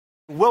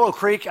Willow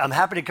Creek, I'm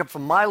happy to come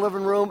from my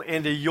living room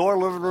into your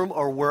living room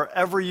or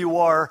wherever you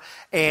are.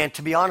 And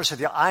to be honest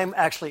with you, I'm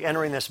actually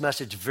entering this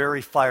message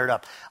very fired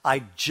up.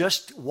 I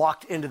just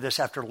walked into this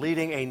after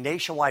leading a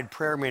nationwide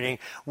prayer meeting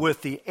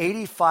with the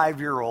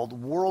 85-year-old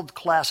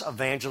world-class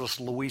evangelist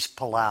Luis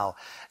Palau.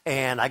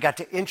 And I got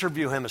to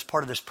interview him as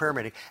part of this prayer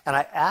meeting. And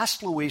I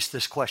asked Luis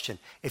this question: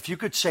 if you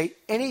could say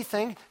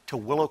anything to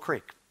Willow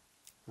Creek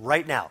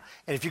right now,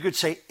 and if you could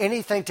say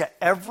anything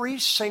to every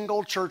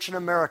single church in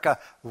America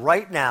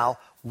right now,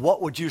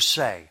 what would you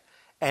say?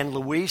 And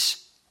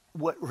Luis,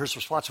 his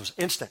response was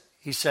instant.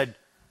 He said,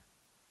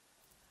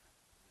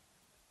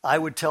 I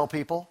would tell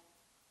people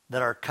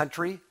that our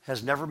country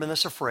has never been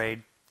this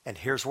afraid, and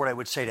here's what I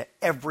would say to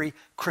every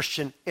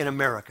Christian in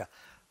America: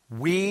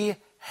 we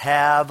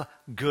have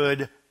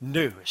good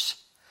news.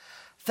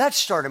 That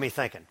started me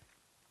thinking.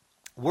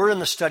 We're in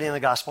the study in the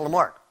Gospel of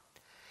Mark.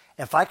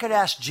 If I could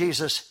ask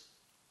Jesus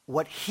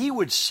what he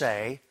would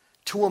say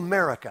to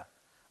America,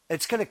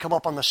 it's going to come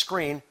up on the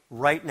screen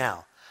right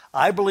now.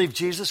 I believe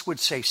Jesus would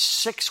say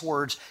 6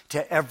 words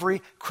to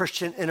every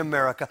Christian in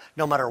America,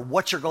 no matter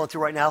what you're going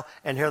through right now,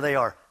 and here they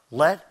are.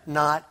 Let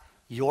not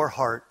your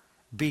heart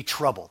be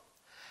troubled,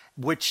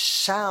 which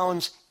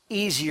sounds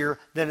easier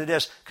than it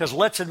is, because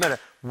let's admit it,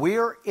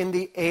 we're in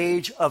the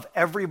age of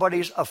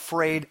everybody's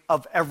afraid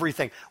of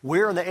everything.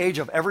 We're in the age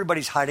of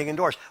everybody's hiding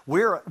indoors.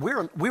 We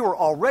were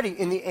already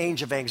in the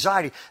age of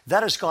anxiety.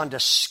 That has gone to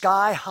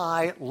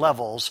sky-high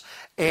levels,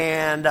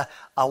 and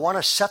I want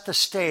to set the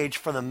stage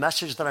for the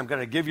message that I'm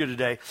going to give you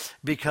today,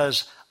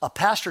 because a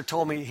pastor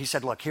told me, he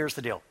said, look, here's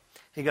the deal.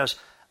 He goes,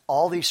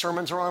 all these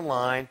sermons are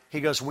online.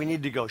 He goes, we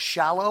need to go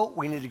shallow.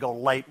 We need to go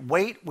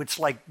lightweight, which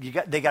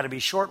they got to be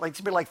short. Like, it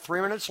should be like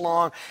 3 minutes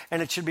long,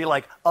 and it should be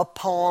like a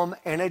poem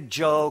and a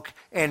joke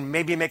and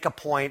maybe make a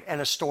point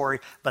and a story,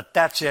 but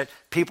that's it.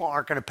 People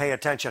aren't going to pay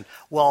attention.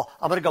 Well,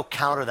 I'm going to go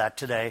counter that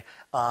today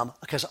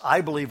because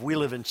I believe we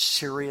live in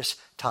serious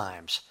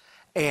times,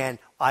 and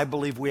I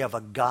believe we have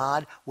a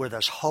God where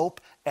there's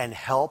hope and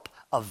help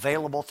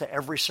available to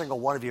every single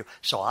one of you.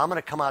 So I'm going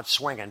to come out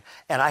swinging,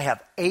 and I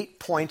have 8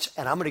 points,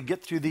 and I'm going to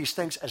get through these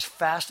things as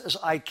fast as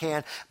I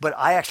can. But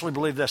I actually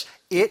believe this: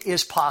 it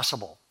is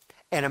possible.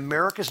 And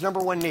America's number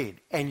one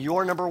need, and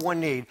your number one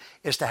need,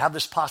 is to have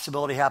this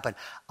possibility happen.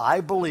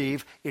 I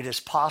believe it is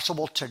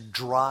possible to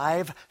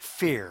drive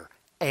fear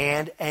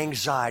and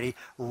anxiety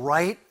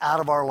right out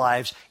of our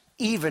lives,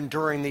 even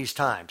during these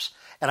times.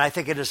 And I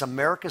think it is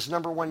America's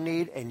number one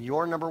need, and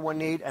your number one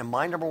need, and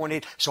my number one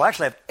need. So I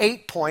actually have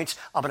 8 points.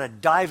 I'm going to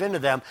dive into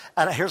them.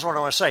 And here's what I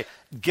want to say.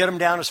 Get them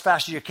down as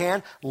fast as you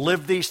can.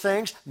 Live these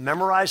things.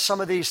 Memorize some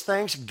of these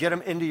things. Get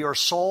them into your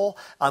soul.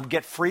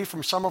 Get free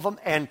from some of them.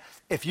 And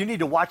if you need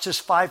to watch this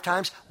 5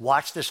 times,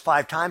 watch this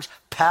 5 times.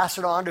 Pass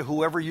it on to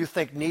whoever you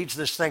think needs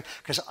this thing.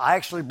 Because I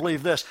actually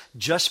believe this: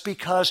 just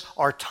because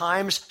our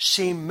times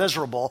seem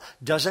miserable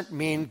doesn't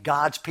mean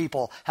God's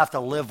people have to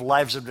live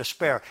lives of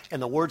despair. In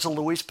the words of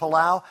Luis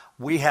Palau,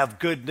 we have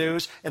good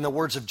news. In the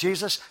words of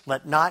Jesus,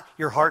 let not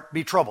your heart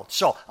be troubled.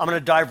 So I'm going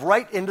to dive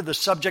right into the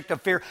subject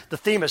of fear. The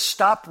theme is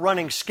stop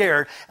running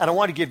scared. And I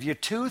want to give you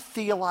 2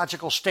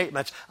 theological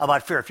statements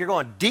about fear. If you're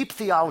going deep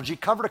theology,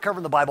 cover to cover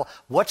in the Bible,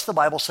 what's the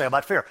Bible say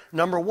about fear?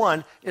 Number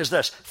 1 is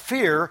this: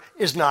 fear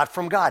is not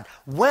from God.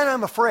 When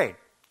I'm afraid,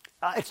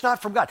 it's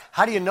not from God.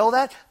 How do you know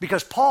that?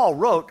 Because Paul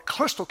wrote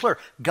crystal clear,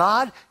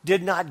 God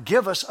did not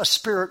give us a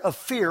spirit of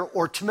fear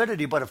or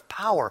timidity, but of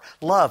power,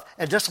 love,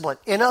 and discipline.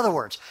 In other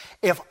words,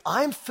 if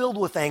I'm filled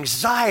with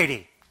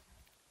anxiety,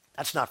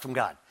 that's not from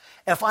God.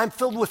 If I'm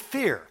filled with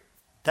fear,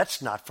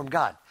 that's not from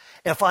God.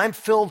 If I'm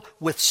filled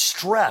with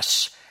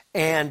stress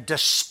and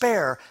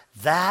despair,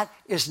 that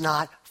is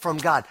not from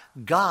God.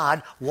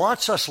 God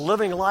wants us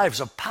living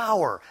lives of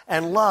power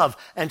and love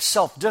and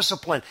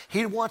self-discipline.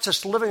 He wants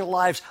us living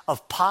lives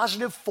of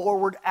positive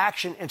forward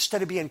action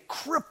instead of being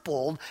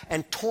crippled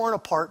and torn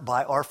apart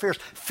by our fears.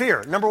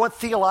 Fear, number 1,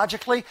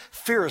 theologically,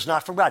 fear is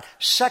not from God.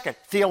 Second,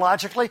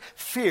 theologically,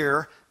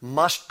 fear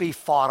must be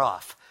fought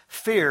off.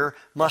 Fear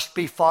must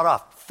be fought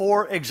off.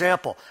 For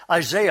example,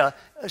 Isaiah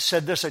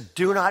said this: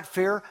 do not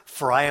fear,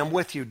 for I am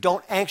with you.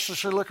 Don't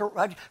anxiously look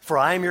around, for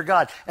I am your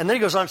God. And then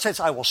he goes on and says,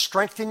 I will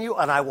strengthen you,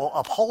 and I will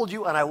uphold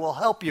you, and I will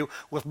help you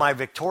with my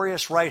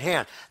victorious right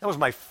hand. That was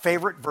my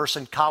favorite verse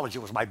in college.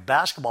 It was my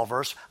basketball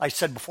verse I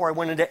said before I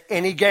went into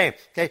any game.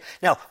 Okay.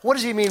 Now, what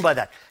does he mean by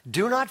that?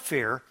 Do not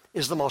fear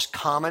is the most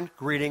common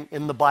greeting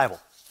in the Bible.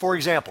 For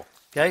example,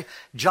 okay,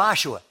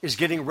 Joshua is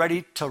getting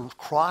ready to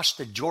cross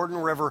the Jordan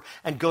River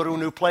and go to a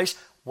new place.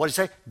 What does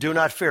he say? Do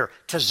not fear.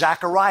 To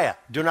Zechariah,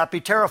 do not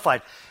be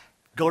terrified.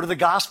 Go to the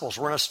Gospels.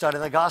 We're going to study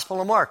the Gospel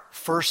of Mark.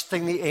 First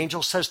thing the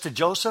angel says to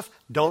Joseph,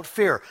 don't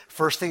fear.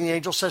 First thing the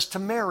angel says to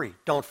Mary,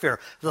 don't fear.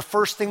 The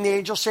first thing the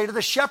angel say to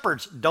the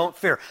shepherds, don't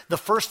fear. The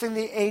first thing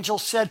the angel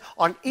said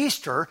on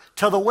Easter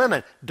to the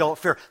women, don't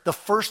fear. The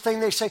first thing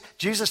they say,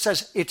 Jesus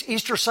says, it's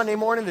Easter Sunday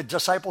morning. The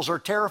disciples are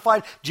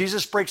terrified.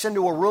 Jesus breaks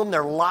into a room.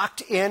 They're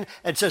locked in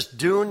and says,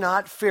 do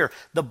not fear.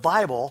 The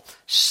Bible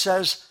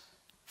says,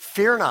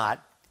 fear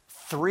not,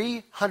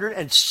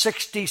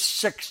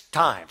 366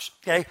 times,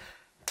 okay?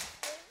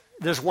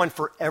 There's one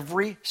for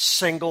every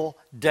single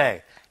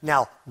day.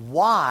 Now,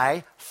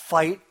 why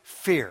fight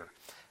fear?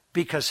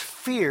 Because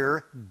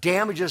fear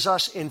damages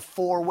us in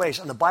 4 ways.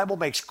 And the Bible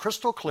makes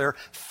crystal clear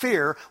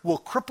fear will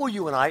cripple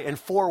you and I in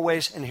 4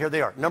 ways, and here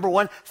they are. Number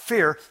 1,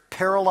 fear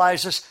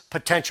paralyzes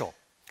potential.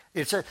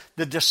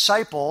 The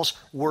disciples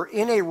were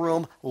in a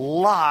room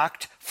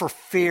locked for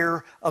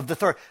fear of the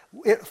third.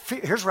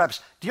 Here's what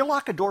happens. Do you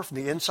lock a door from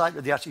the inside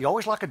or the outside? You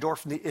always lock a door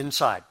from the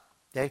inside.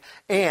 Okay?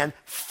 And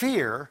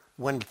fear,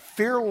 when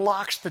fear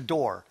locks the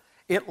door,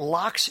 it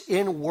locks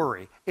in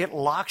worry. It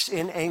locks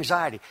in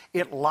anxiety.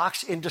 It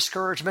locks in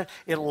discouragement.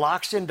 It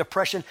locks in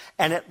depression.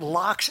 And it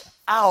locks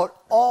out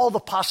all the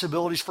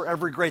possibilities for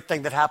every great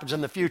thing that happens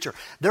in the future.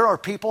 There are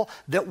people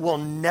that will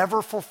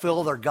never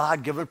fulfill their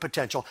God-given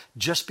potential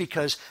just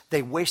because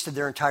they wasted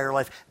their entire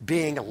life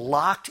being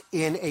locked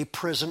in a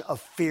prison of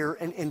fear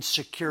and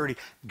insecurity.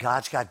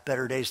 God's got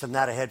better days than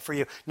that ahead for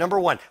you. Number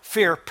 1,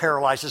 fear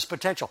paralyzes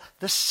potential.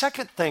 The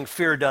second thing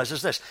fear does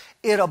is this.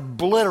 It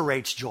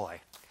obliterates joy.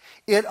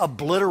 It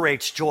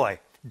obliterates joy.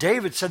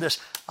 David said this,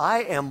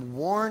 I am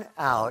worn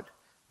out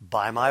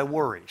by my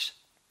worries.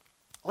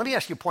 Let me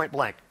ask you point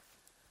blank.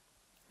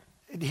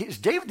 Is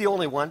David the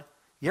only one?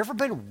 You ever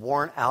been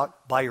worn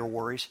out by your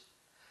worries?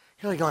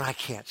 You're like going, I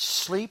can't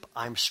sleep.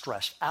 I'm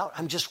stressed out.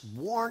 I'm just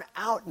worn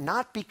out,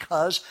 not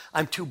because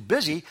I'm too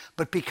busy,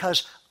 but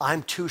because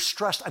I'm too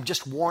stressed. I'm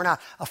just worn out.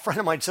 A friend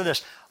of mine said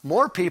this,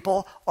 more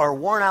people are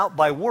worn out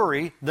by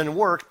worry than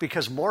work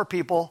because more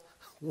people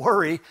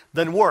worry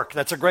than work.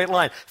 That's a great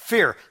line.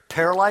 Fear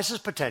paralyzes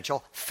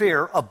potential.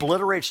 Fear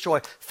obliterates joy.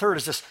 Third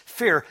is this.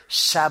 Fear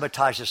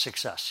sabotages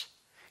success.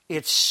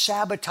 It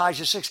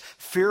sabotages success.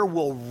 Fear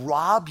will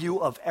rob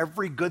you of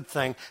every good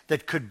thing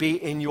that could be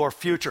in your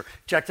future.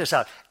 Check this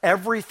out.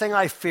 Everything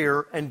I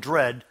fear and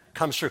dread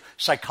comes true.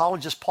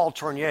 Psychologist Paul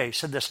Tournier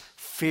said this.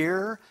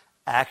 Fear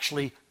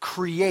actually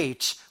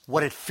creates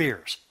what it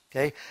fears.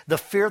 Okay? The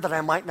fear that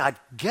I might not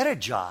get a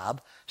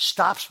job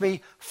stops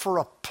me from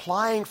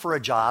applying for a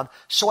job.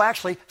 So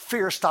actually,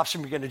 fear stops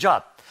me from getting a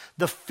job.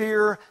 The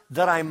fear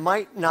that I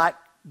might not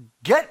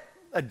get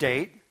a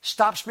date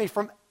stops me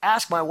from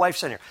asking my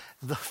wife's in here.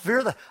 The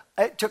fear that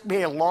it took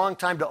me a long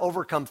time to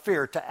overcome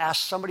fear to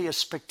ask somebody as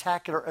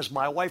spectacular as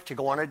my wife to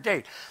go on a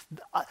date.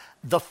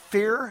 The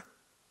fear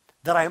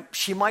that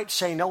she might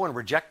say no and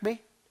reject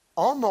me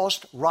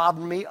almost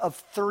robbed me of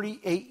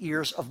 38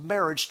 years of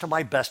marriage to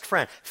my best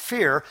friend.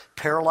 Fear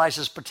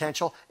paralyzes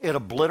potential. It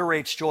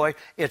obliterates joy.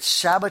 It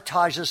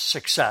sabotages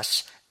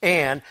success.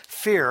 And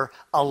fear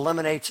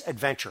eliminates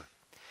adventure.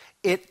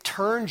 It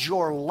turns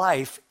your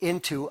life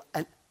into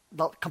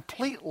the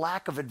complete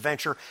lack of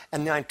adventure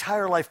and the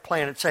entire life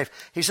playing it safe.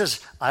 He says,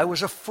 I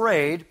was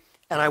afraid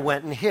and I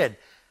went and hid.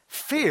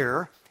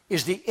 Fear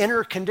is the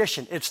inner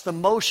condition. It's the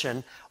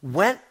motion.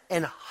 Went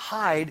and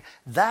hide.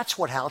 That's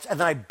what happens.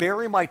 And then I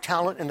bury my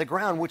talent in the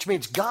ground, which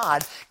means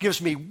God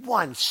gives me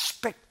one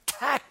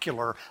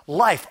spectacular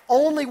life.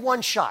 Only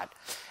one shot.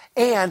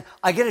 And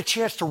I get a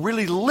chance to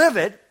really live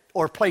it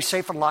or play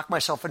safe and lock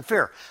myself in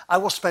fear. I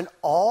will spend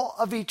all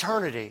of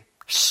eternity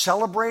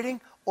celebrating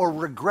or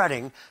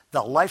regretting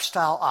the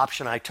lifestyle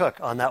option I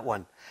took on that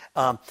one.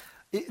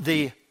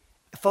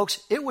 Folks,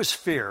 it was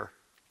fear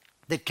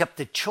that kept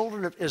the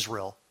children of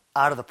Israel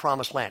out of the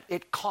promised land.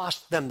 It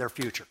cost them their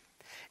future.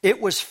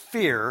 It was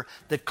fear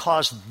that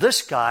caused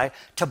this guy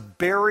to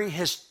bury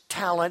his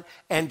talent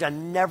and to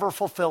never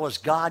fulfill his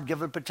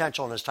God-given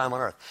potential in his time on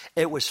earth.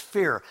 It was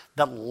fear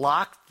that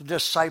locked the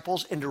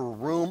disciples into a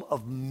room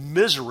of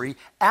misery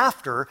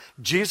after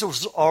Jesus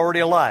was already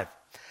alive.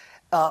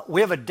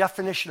 We have a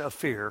definition of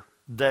fear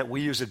that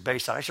we use at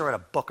Bayside. I should write a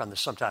book on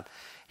this sometime.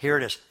 Here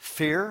it is.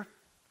 Fear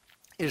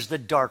is the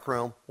dark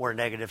room where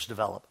negatives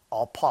develop.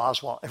 I'll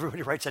pause while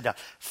everybody writes that down.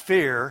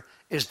 Fear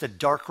is the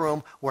dark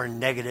room where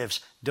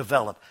negatives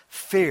develop.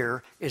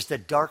 Fear is the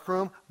dark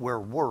room where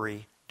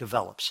worry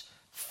develops.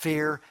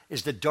 Fear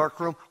is the dark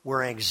room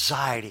where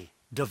anxiety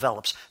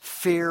develops.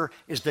 Fear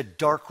is the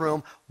dark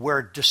room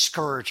where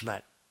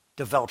discouragement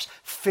develops.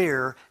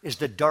 Fear is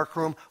the dark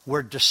room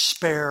where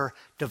despair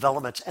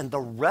develops. And the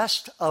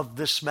rest of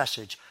this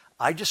message,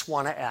 I just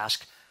want to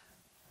ask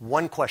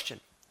one question.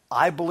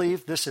 I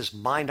believe this is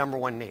my number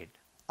one need.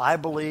 I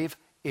believe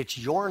it's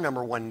your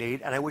number one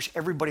need, and I wish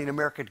everybody in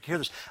America could hear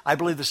this. I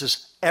believe this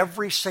is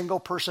every single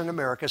person in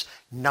America's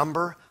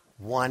number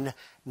one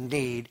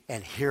need,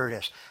 and here it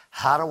is.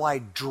 How do I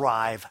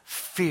drive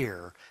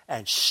fear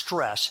and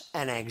stress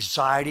and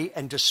anxiety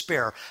and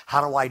despair?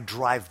 How do I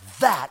drive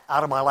that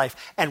out of my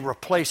life and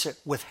replace it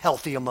with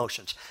healthy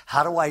emotions?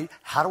 How do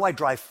I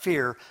drive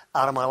fear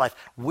out of my life?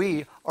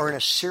 We are in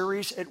a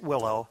series at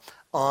Willow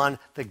on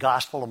the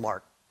Gospel of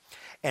Mark.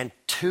 And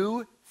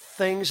two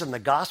things in the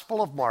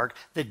Gospel of Mark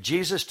that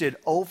Jesus did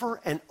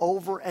over and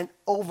over and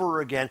over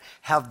again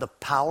have the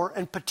power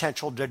and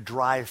potential to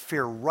drive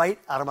fear right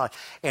out of my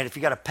life. And if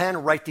you got a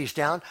pen, write these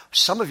down.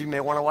 Some of you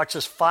may want to watch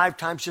this 5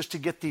 times just to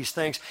get these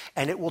things,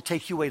 and it will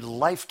take you a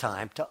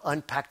lifetime to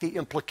unpack the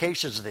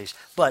implications of these.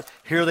 But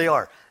here they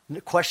are.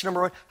 Question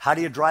number one, how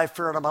do you drive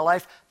fear out of my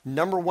life?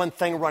 Number one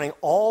thing running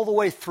all the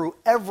way through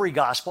every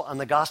gospel, and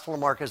the Gospel of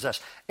Mark is this,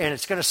 and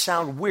it's going to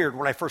sound weird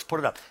when I first put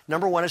it up.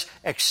 Number one is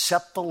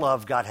accept the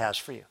love God has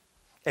for you.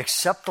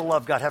 Accept the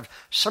love God has.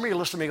 Some of you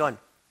listen to me going,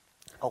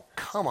 oh,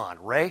 come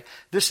on, Ray.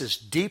 This is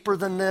deeper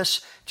than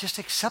this. Just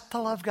accept the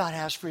love God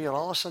has for you, and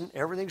all of a sudden,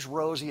 everything's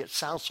rosy. It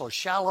sounds so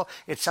shallow.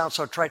 It sounds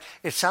so trite.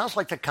 It sounds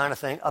like the kind of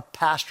thing a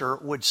pastor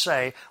would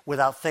say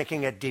without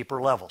thinking at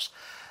deeper levels.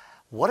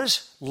 What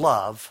does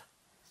love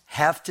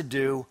have to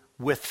do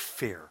with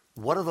fear?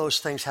 What do those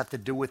things have to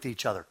do with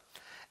each other?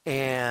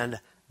 And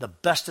the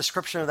best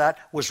description of that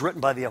was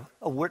written by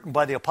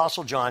the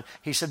Apostle John.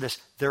 He said this,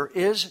 there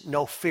is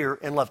no fear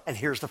in love. And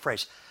here's the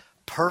phrase,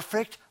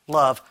 perfect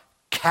love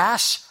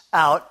casts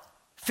out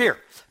fear.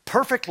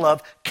 Perfect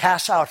love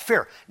casts out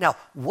fear. Now,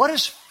 what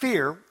does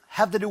fear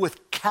have to do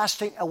with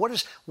casting? What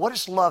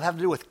does love have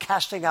to do with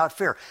casting out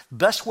fear?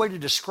 Best way to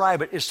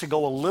describe it is to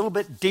go a little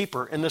bit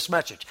deeper in this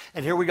message.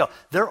 And here we go.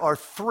 There are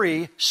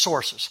three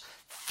sources.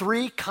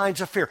 Three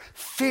kinds of fear.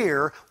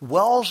 Fear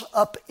wells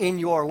up in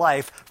your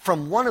life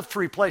from one of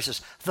three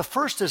places. The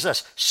first is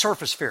this,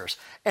 surface fears.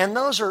 And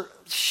those are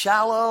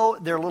shallow.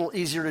 They're a little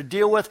easier to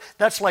deal with.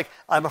 That's like,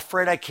 I'm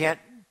afraid I can't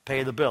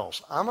pay the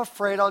bills. I'm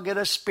afraid I'll get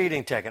a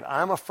speeding ticket.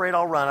 I'm afraid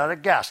I'll run out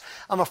of gas.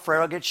 I'm afraid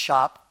I'll get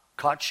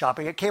caught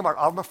shopping at Kmart.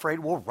 I'm afraid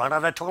we'll run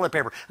out of toilet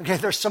paper. Okay,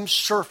 there's some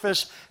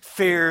surface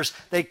fears.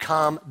 They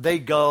come, they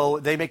go,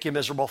 they make you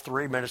miserable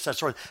 3 minutes, that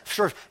sort of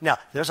sure. Now,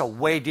 there's a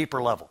way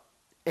deeper level.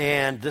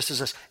 And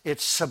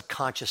it's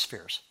subconscious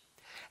fears.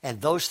 And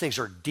those things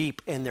are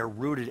deep and they're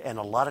rooted, and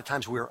a lot of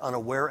times we are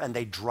unaware, and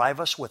they drive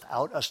us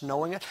without us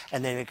knowing it,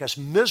 and they make us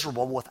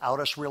miserable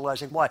without us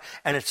realizing why.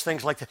 And it's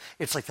things like the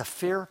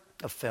fear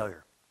of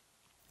failure,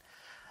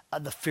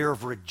 the fear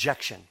of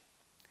rejection,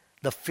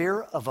 the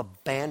fear of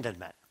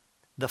abandonment,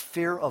 the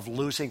fear of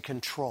losing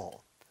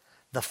control,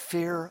 the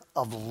fear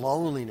of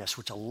loneliness,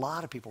 which a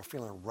lot of people are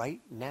feeling right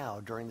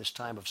now during this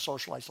time of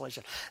social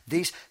isolation.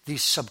 These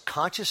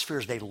subconscious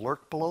fears, they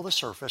lurk below the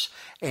surface,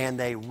 and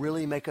they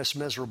really make us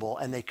miserable,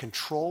 and they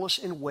control us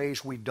in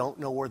ways we don't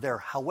know we're there.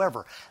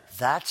 However,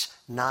 that's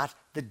not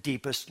the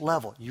deepest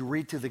level. You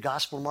read through the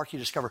Gospel of Mark, you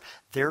discover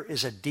there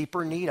is a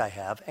deeper need I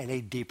have and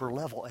a deeper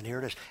level. And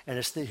here it is.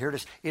 And here it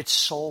is. It's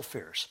soul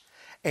fears.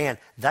 And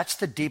that's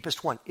the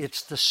deepest one.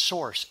 It's the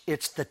source.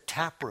 It's the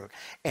taproot.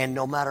 And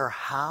no matter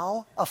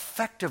how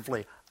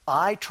effectively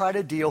I try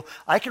to deal,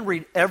 I can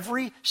read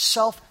every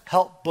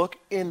self-help book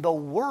in the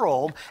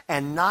world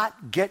and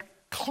not get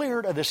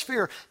cleared of this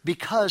fear,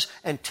 because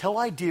until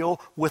I deal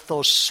with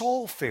those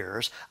soul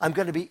fears, I'm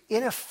going to be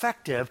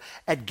ineffective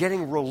at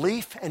getting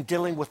relief and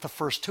dealing with the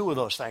first two of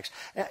those things.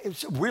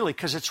 It's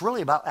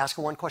really about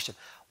asking one question.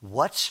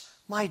 What's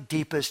my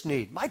deepest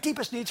need? My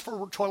deepest need's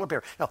for toilet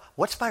paper. Now,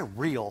 what's my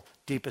real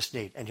deepest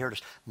need? And here it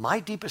is. My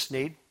deepest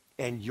need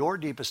and your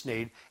deepest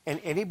need, and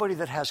anybody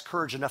that has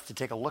courage enough to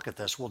take a look at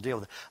this will deal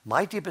with it.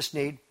 My deepest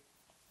need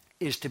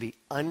is to be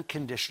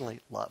unconditionally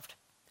loved.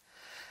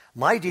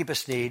 My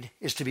deepest need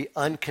is to be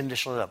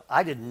unconditionally loved.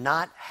 I did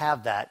not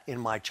have that in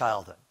my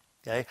childhood.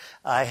 Okay,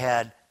 I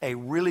had a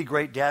really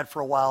great dad for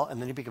a while, and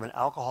then he became an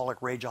alcoholic,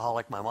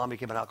 rageaholic. My mom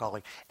became an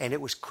alcoholic, and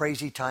it was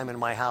crazy time in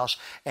my house.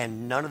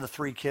 And none of the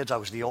three kids, I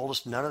was the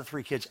oldest, none of the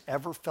three kids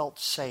ever felt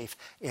safe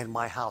in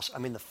my house. I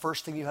mean, the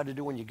first thing you had to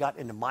do when you got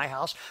into my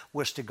house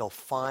was to go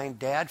find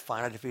Dad,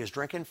 find out if he was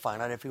drinking,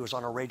 find out if he was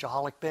on a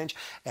rageaholic binge,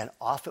 and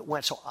off it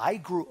went. So I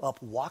grew up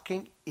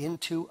walking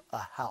into a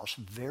house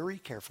very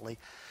carefully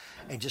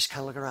and just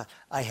kind of looking around.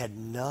 I had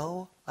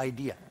no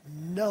idea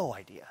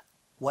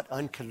what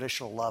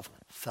unconditional love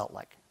felt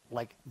like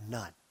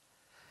none.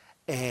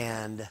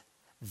 And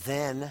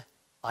then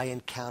I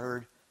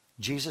encountered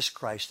Jesus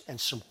Christ and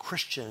some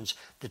Christians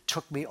that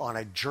took me on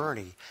a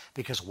journey,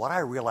 because what I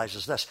realized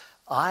is this: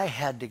 I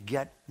had to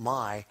get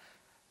my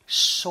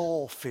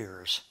soul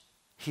fears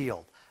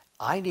healed.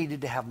 I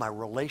needed to have my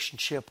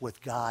relationship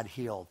with God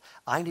healed.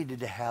 I needed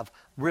to have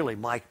really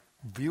my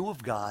view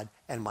of God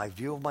and my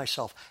view of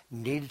myself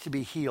needed to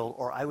be healed,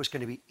 or I was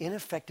going to be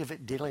ineffective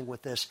at dealing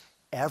with this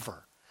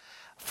ever.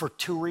 For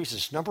two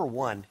reasons. Number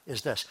one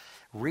is this: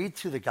 read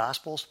through the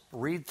Gospels,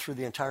 read through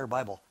the entire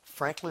Bible.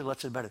 Frankly,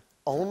 let's admit it,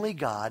 only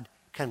God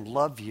can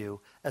love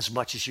you as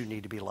much as you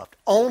need to be loved.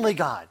 Only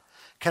God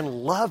can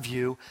love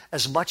you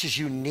as much as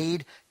you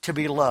need to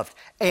be loved.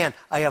 And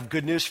I have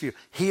good news for you.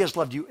 He has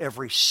loved you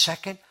every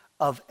second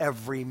of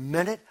every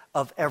minute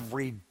of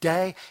every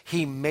day.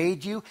 He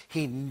made you.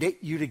 He knit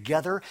you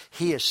together.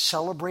 He has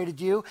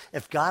celebrated you.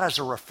 If God has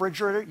a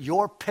refrigerator,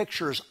 your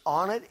picture's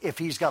on it. If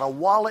he's got a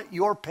wallet,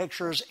 your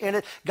picture's in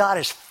it. God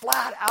is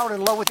flat out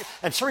in love with you.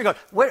 And some of you go,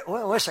 wait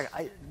a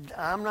second.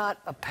 I'm not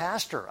a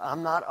pastor.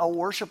 I'm not a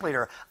worship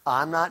leader.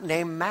 I'm not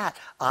named Matt.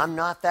 I'm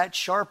not that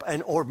sharp.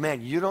 Or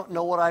man, you don't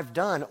know what I've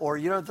done. Or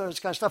you know, those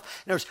kind of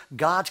stuff.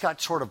 God's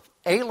got sort of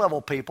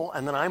A-level people,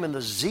 and then I'm in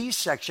the Z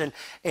section,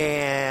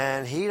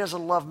 and he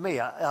doesn't love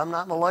me. I'm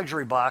not in the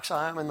luxury box.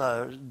 I'm in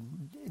the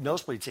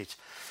nosebleed seats.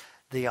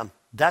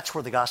 That's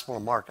where the Gospel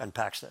of Mark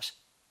unpacks this.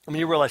 I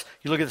mean, you realize,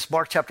 you look at this,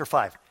 Mark chapter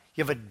 5.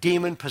 You have a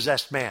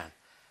demon-possessed man.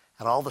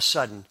 And all of a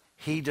sudden,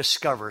 he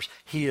discovers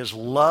he is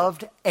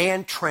loved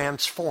and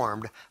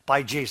transformed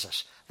by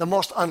Jesus. The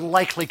most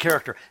unlikely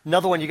character.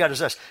 Another one you got is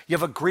this. You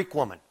have a Greek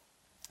woman.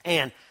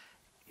 And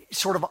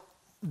sort of,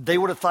 they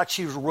would have thought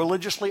she was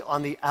religiously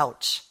on the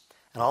outs.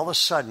 And all of a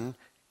sudden,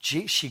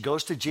 she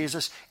goes to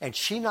Jesus, and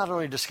she not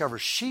only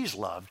discovers she's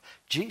loved,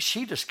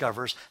 she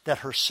discovers that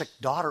her sick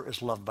daughter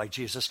is loved by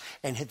Jesus,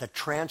 and the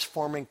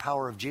transforming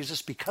power of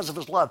Jesus, because of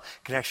his love,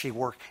 can actually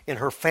work in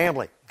her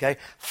family. Okay,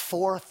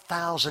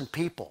 4,000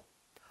 people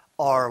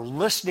are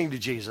listening to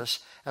Jesus,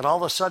 and all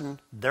of a sudden,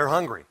 they're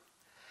hungry.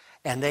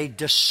 And they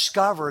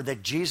discover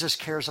that Jesus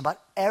cares about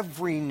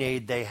every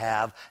need they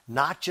have,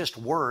 not just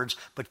words,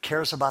 but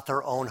cares about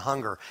their own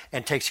hunger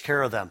and takes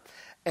care of them.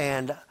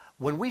 And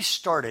when we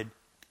started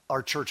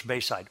our church,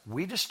 Bayside,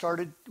 we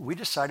decided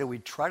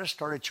we'd try to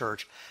start a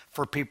church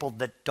for people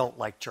that don't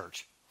like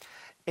church.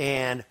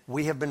 And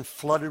we have been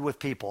flooded with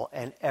people,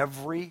 and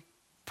every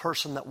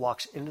person that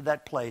walks into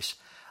that place,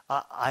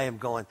 I am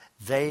going,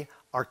 they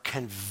are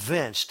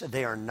convinced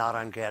they are not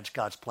on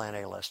God's Plan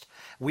A list.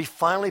 We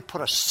finally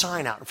put a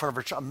sign out in front of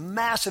our church, a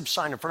massive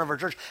sign in front of our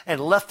church,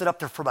 and left it up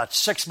there for about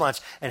 6 months.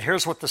 And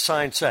here's what the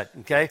sign said,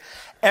 okay?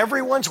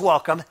 Everyone's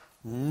welcome.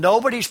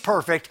 Nobody's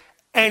perfect.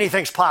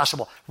 Anything's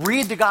possible.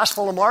 Read the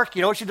Gospel of Mark.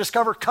 You know what you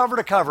discover? Cover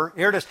to cover.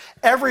 Here it is.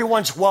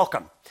 Everyone's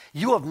welcome.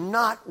 You have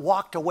not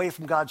walked away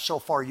from God so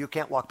far you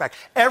can't walk back.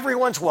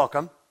 Everyone's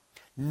welcome.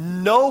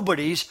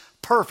 Nobody's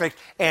perfect.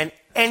 And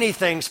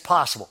anything's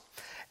possible.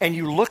 And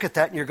you look at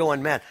that and you're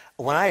going, man,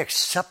 when I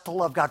accept the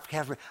love God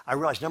has for me, I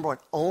realize, number one,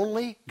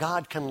 only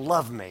God can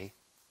love me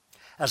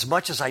as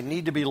much as I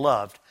need to be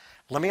loved.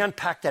 Let me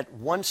unpack that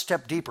one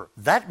step deeper.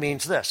 That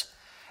means this.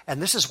 And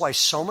this is why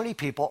so many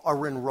people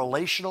are in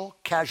relational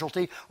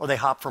casualty, or they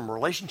hop from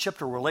relationship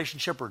to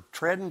relationship, or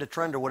trend to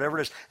trend, or whatever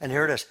it is. And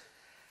here it is.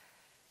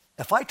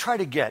 If I try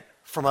to get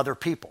from other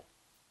people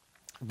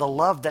the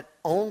love that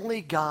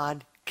only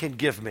God can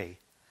give me,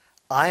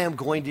 I am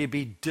going to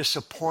be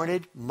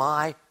disappointed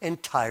my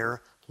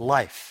entire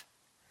life.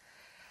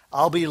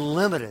 I'll be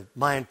limited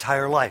my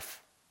entire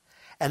life.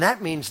 And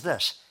that means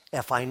this.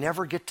 If I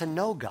never get to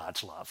know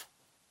God's love,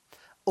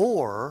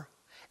 or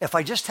if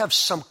I just have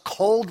some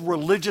cold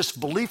religious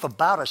belief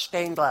about a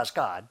stained glass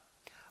God,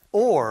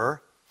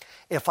 or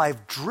if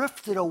I've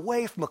drifted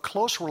away from a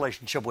close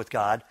relationship with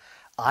God,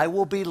 I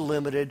will be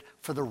limited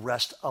for the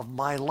rest of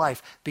my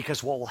life.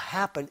 Because what will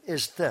happen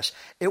is this.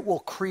 It will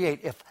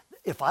create,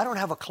 if I don't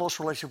have a close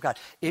relationship with God,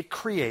 it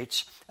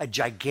creates a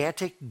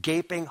gigantic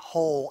gaping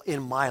hole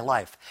in my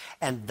life.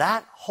 And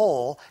that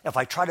hole, if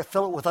I try to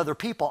fill it with other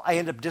people, I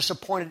end up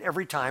disappointed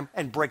every time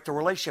and break the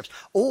relationships.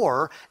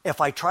 Or if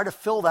I try to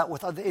fill that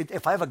with other,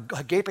 if I have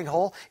a gaping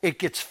hole, it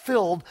gets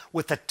filled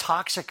with the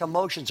toxic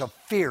emotions of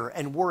fear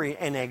and worry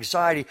and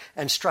anxiety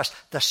and stress.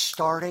 The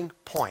starting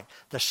point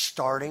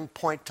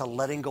to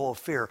letting go of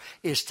fear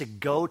is to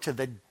go to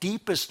the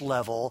deepest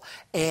level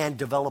and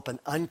develop an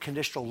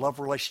unconditional love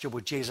relationship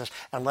with Jesus,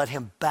 and let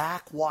him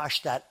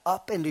backwash that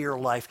up into your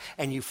life,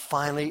 and you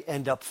finally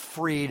end up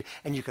freed,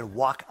 and you can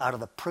walk out of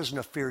the prison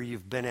of fear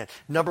you've been in.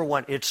 Number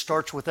one, it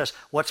starts with this.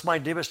 What's my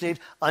deepest need?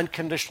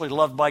 Unconditionally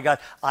loved by God.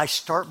 I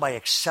start by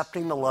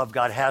accepting the love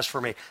God has for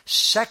me.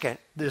 Second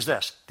is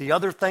this. The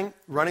other thing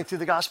running through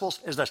the Gospels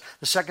is this.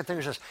 The second thing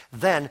is this.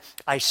 Then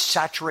I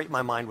saturate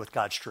my mind with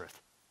God's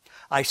truth.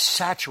 I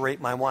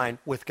saturate my mind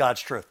with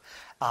God's truth.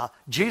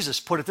 Jesus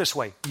put it this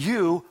way.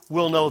 You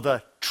will know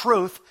the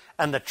truth,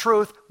 and the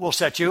truth will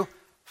set you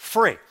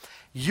free.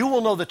 You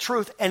will know the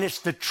truth, and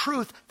it's the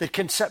truth that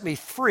can set me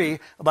free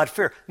about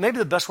fear. Maybe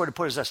the best way to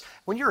put it is this.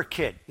 When you're a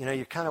kid,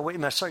 you're kind of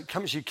waiting.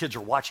 Sometimes you kids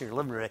are watching your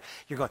living room today.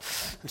 You're going,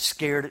 I'm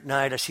scared at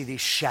night. I see these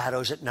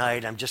shadows at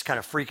night. I'm just kind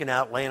of freaking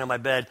out, laying on my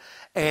bed.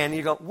 And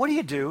you go, what do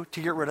you do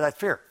to get rid of that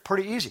fear?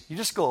 Pretty easy. You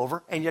just go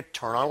over and you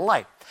turn on a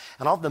light.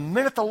 And the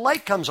minute the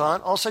light comes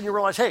on, all of a sudden you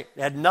realize, hey,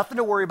 I had nothing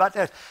to worry about.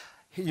 That.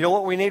 You know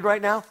what we need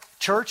right now?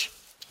 Church,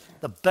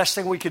 the best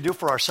thing we could do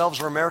for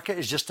ourselves or America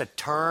is just to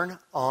turn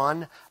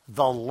on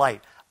the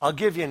light. I'll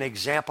give you an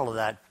example of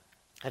that.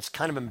 It's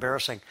kind of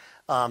embarrassing.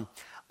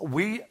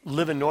 We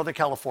live in Northern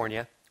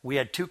California. We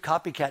had two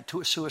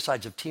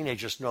suicides of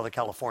teenagers in Northern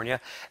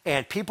California,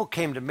 and people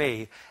came to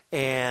me,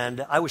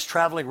 and I was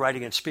traveling,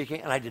 writing, and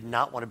speaking, and I did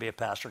not want to be a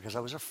pastor because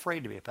I was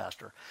afraid to be a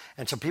pastor.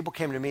 And so people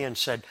came to me and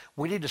said,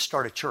 we need to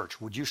start a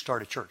church. Would you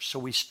start a church? So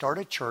we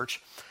started a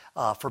church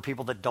for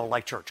people that don't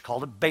like church,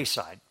 called it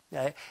Bayside.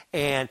 Okay?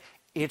 And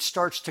it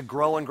starts to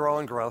grow and grow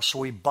and grow. So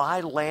we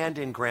buy land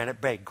in Granite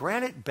Bay.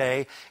 Granite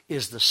Bay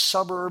is the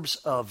suburbs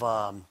of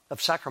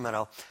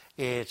Sacramento.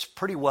 It's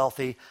pretty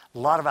wealthy. A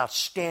lot of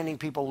outstanding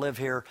people live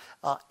here.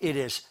 It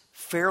is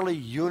fairly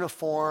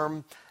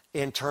uniform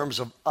in terms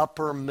of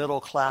upper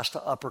middle class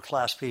to upper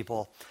class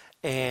people.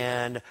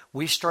 And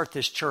we start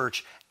this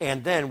church,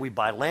 and then we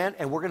buy land,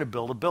 and we're going to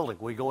build a building.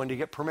 We go in to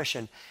get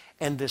permission.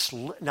 And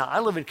now I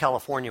live in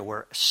California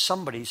where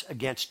somebody's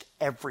against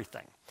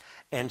everything.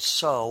 And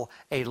so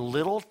a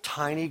little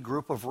tiny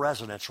group of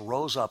residents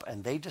rose up,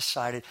 and they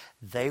decided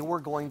they were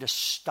going to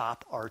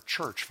stop our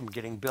church from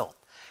getting built.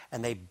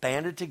 And they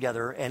banded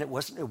together, and it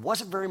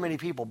wasn't very many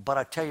people, but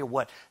I tell you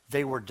what,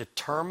 they were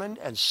determined,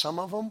 and some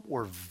of them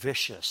were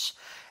vicious.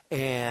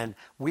 And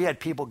we had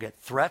people get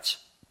threats.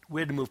 We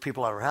had to move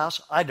people out of our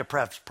house. I had to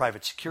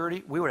private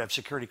security. We would have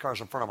security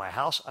cars in front of my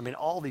house. I mean,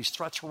 all these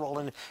threats were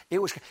rolling in.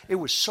 It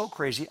was so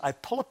crazy. I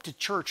pull up to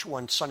church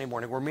one Sunday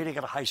morning. We're meeting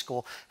at a high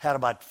school, had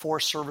about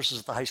 4 services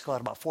at the high school, had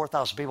about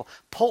 4,000 people.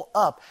 Pull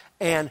up,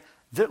 and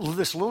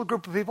this little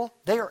group of people,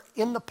 they are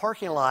in the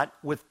parking lot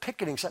with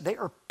picketing. They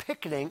are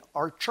picketing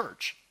our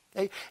church.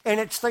 And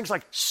it's things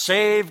like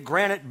Save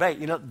Granite Bay.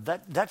 You know,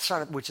 that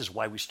sounded, which is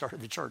why we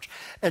started the church.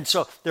 And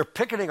so they're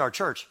picketing our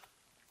church.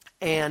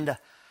 And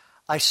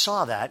I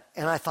saw that,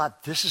 and I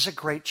thought, this is a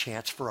great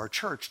chance for our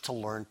church to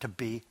learn to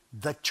be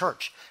the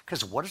church.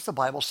 Because what does the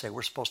Bible say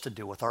we're supposed to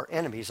do with our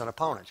enemies and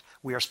opponents?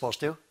 We are supposed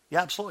to,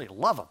 yeah, absolutely,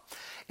 love them.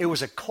 It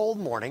was a cold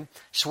morning,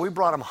 so we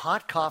brought them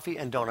hot coffee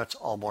and donuts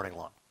all morning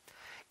long.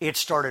 It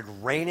started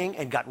raining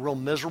and got real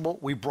miserable.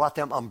 We brought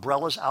them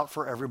umbrellas out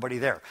for everybody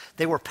there.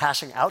 They were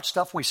passing out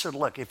stuff. We said,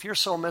 look, if you're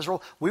so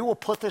miserable, we will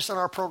put this in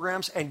our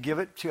programs and give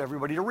it to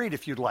everybody to read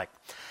if you'd like.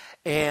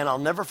 And I'll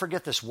never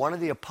forget this. One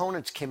of the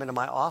opponents came into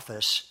my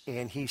office,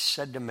 and he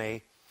said to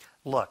me,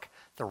 look,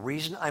 the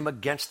reason I'm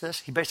against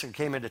this, he basically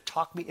came in to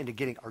talk me into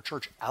getting our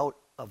church out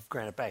of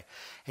Granite Bay.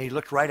 And he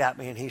looked right at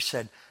me, and he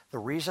said, the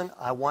reason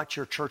I want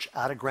your church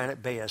out of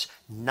Granite Bay is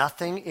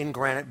nothing in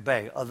Granite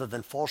Bay other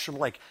than Folsom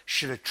Lake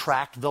should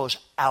attract those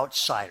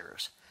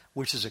outsiders,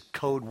 which is a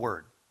code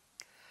word.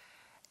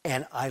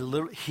 And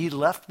he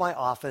left my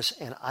office,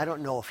 and I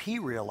don't know if he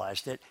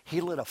realized it. He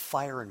lit a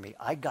fire in me.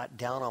 I got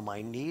down on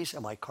my knees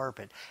and my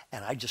carpet,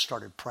 and I just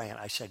started praying.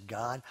 I said,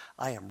 God,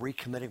 I am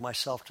recommitting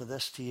myself to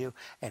this, to you,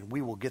 and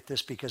we will get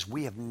this because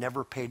we have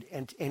never paid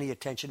any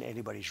attention to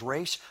anybody's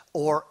race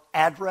or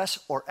address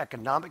or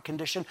economic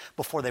condition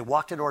before they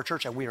walked into our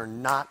church, and we are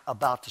not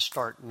about to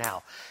start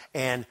now.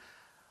 And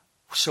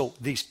so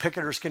these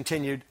picketers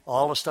continued.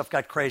 All the stuff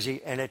got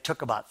crazy, and it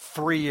took about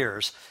 3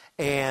 years.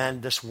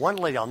 And this one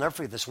lady, I'll never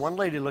forget, this one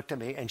lady looked at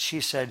me and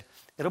she said,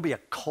 it'll be a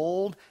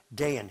cold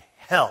day in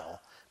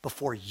hell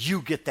before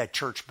you get that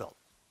church built.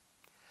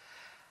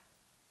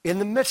 In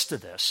the midst of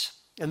this,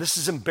 and this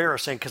is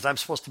embarrassing because I'm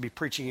supposed to be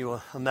preaching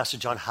you a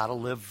message on how to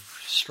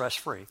live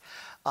stress-free.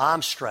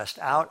 I'm stressed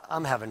out.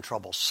 I'm having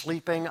trouble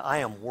sleeping. I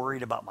am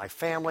worried about my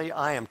family.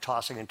 I am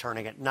tossing and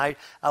turning at night.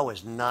 I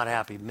was not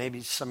happy.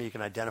 Maybe some of you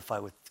can identify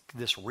with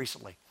this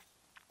recently.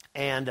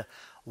 And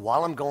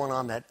while I'm going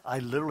on that, I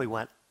literally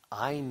went,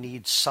 I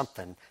need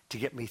something to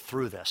get me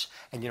through this.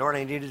 And you know what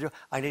I needed to do?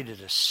 I needed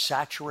to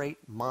saturate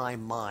my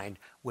mind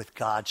with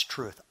God's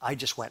truth. I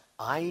just went,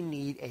 I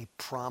need a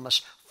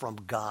promise from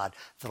God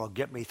that'll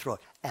get me through it.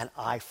 And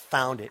I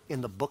found it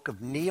in the book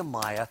of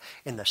Nehemiah,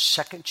 in the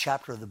 2nd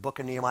chapter of the book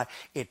of Nehemiah.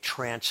 It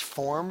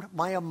transformed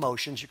my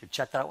emotions. You can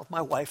check that out with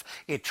my wife.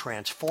 It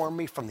transformed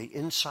me from the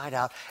inside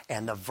out.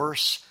 And the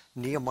verse,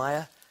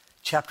 Nehemiah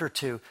chapter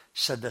 2,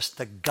 said this,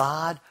 the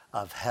God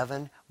of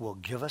heaven will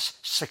give us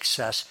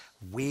success.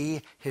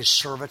 We, his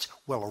servants,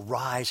 will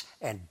arise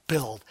and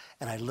build.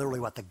 And I literally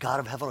went, the God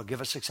of heaven will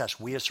give us success.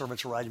 We, his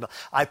servants, will arise and build.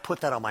 I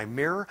put that on my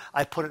mirror.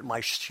 I put it in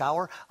my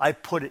shower. I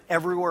put it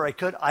everywhere I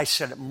could. I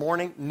said it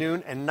morning,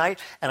 noon, and night.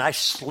 And I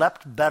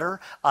slept better.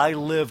 I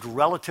lived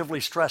relatively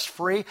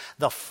stress-free.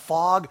 The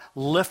fog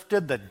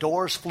lifted. The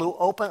doors flew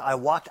open. I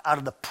walked out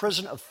of the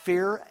prison of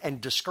fear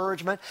and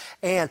discouragement.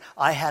 And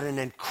I had an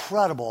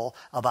incredible,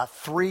 about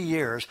 3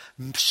 years,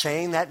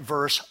 saying that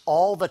verse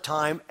all the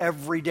time,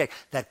 every day.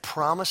 That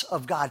promise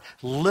of God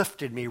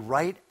lifted me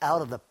right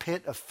out of the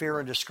pit of fear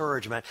and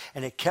discouragement,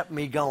 and it kept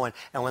me going.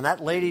 And when that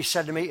lady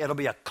said to me, it'll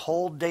be a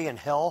cold day in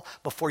hell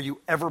before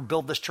you ever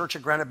build this church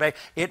at Granite Bay,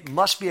 it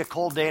must be a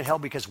cold day in hell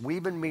because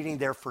we've been meeting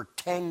there for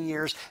 10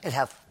 years and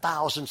have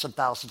thousands and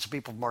thousands of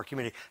people from our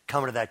community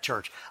coming to that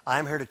church.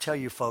 I'm here to tell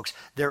you folks,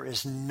 there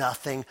is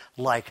nothing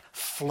like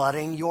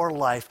flooding your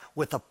life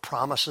with the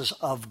promises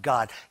of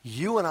God.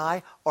 You and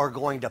I are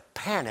going to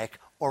panic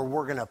or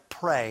we're going to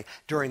pray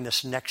during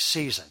this next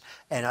season.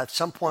 And at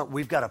some point,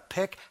 we've got to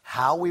pick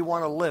how we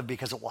want to live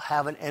because it will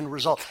have an end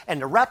result. And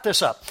to wrap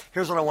this up,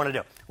 here's what I want to do.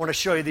 I want to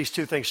show you these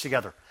two things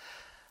together.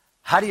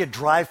 How do you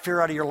drive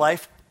fear out of your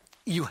life?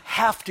 You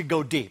have to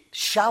go deep.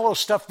 Shallow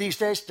stuff these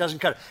days doesn't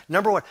cut it.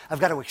 Number one, I've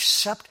got to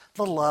accept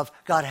the love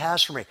God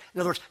has for me.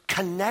 In other words,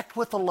 connect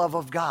with the love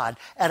of God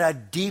at a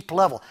deep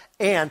level.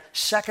 And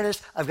second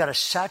is, I've got to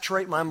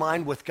saturate my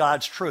mind with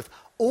God's truth.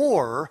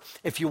 Or,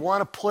 if you want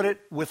to put it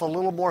with a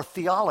little more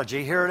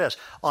theology, here it is.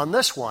 On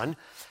this one,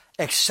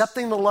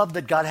 accepting the love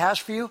that God has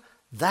for you,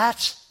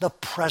 that's the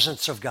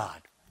presence of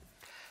God.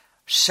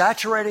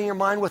 Saturating your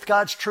mind with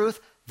God's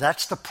truth,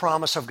 that's the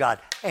promise of God.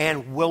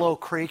 And Willow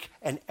Creek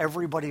and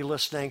everybody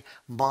listening,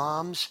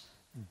 moms,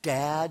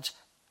 dads,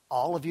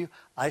 all of you,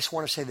 I just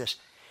want to say this.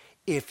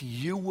 If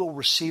you will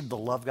receive the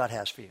love God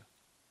has for you,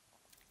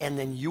 and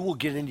then you will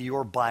get into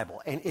your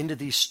Bible and into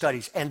these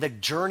studies and the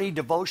Journey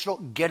devotional,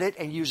 get it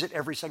and use it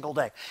every single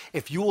day.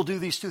 If you will do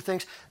these two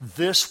things,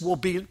 this will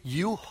be,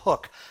 you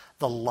hook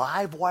the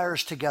live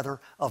wires together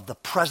of the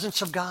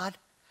presence of God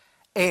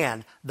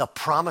and the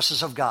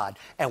promises of God.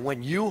 And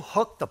when you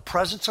hook the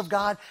presence of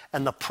God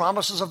and the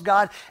promises of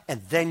God,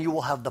 and then you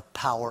will have the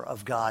power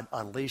of God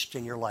unleashed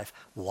in your life.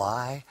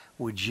 Why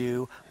would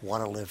you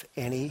want to live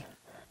any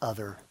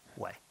other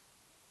way?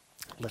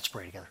 Let's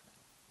pray together.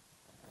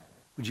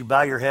 Would you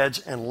bow your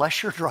heads,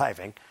 unless you're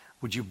driving,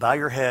 would you bow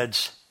your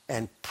heads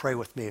and pray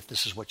with me if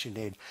this is what you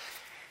need?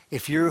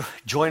 If you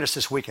join us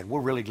this weekend,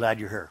 we're really glad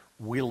you're here.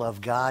 We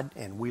love God,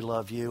 and we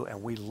love you,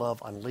 and we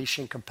love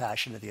unleashing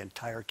compassion to the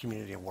entire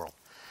community and world.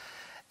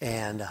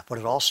 But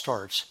it all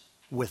starts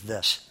with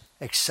this,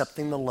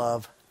 accepting the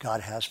love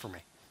God has for me.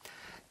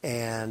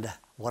 And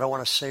what I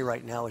want to say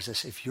right now is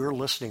this: if you're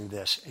listening to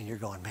this and you're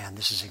going, man,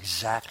 this is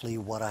exactly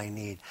what I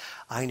need.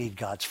 I need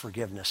God's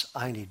forgiveness.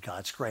 I need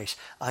God's grace.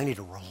 I need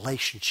a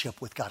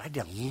relationship with God. I need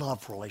a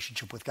love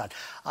relationship with God.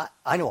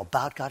 I know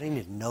about God. I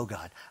need to know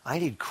God. I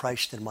need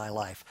Christ in my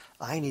life.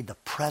 I need the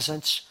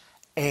presence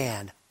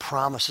and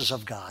promises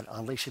of God,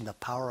 unleashing the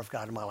power of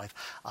God in my life.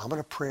 I'm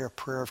going to pray a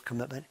prayer of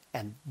commitment,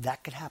 and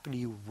that could happen to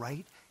you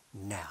right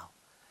now.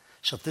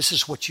 So if this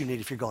is what you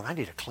need, if you're going, I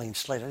need a clean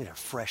slate, I need a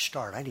fresh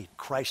start, I need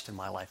Christ in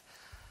my life,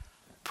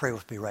 pray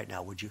with me right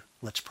now, would you?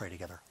 Let's pray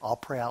together. I'll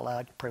pray out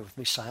loud. Pray with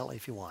me silently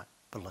if you want,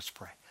 but let's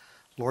pray.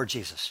 Lord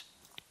Jesus,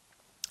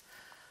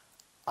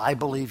 I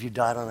believe you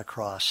died on a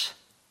cross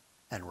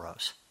and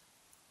rose,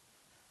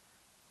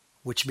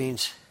 which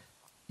means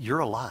you're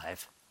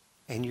alive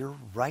and you're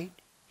right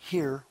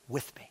here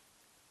with me.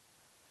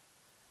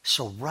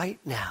 So right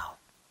now,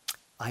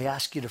 I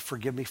ask you to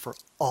forgive me for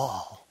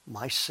all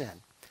my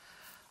sin.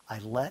 I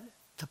let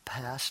the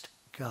past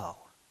go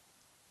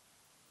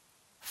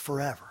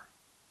forever.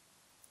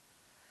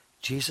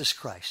 Jesus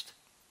Christ,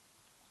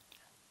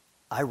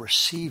 I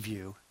receive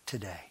you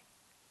today.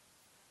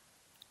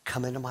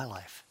 Come into my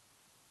life.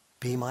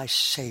 Be my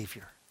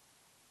Savior.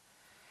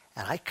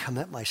 And I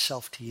commit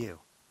myself to you.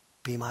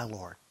 Be my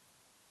Lord.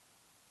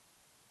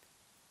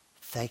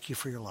 Thank you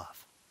for your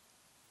love.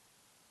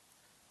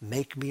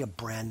 Make me a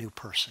brand new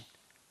person.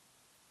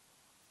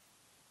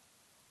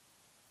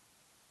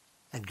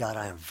 And God,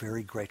 I am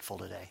very grateful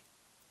today.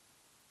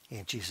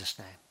 In Jesus'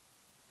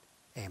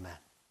 name, amen.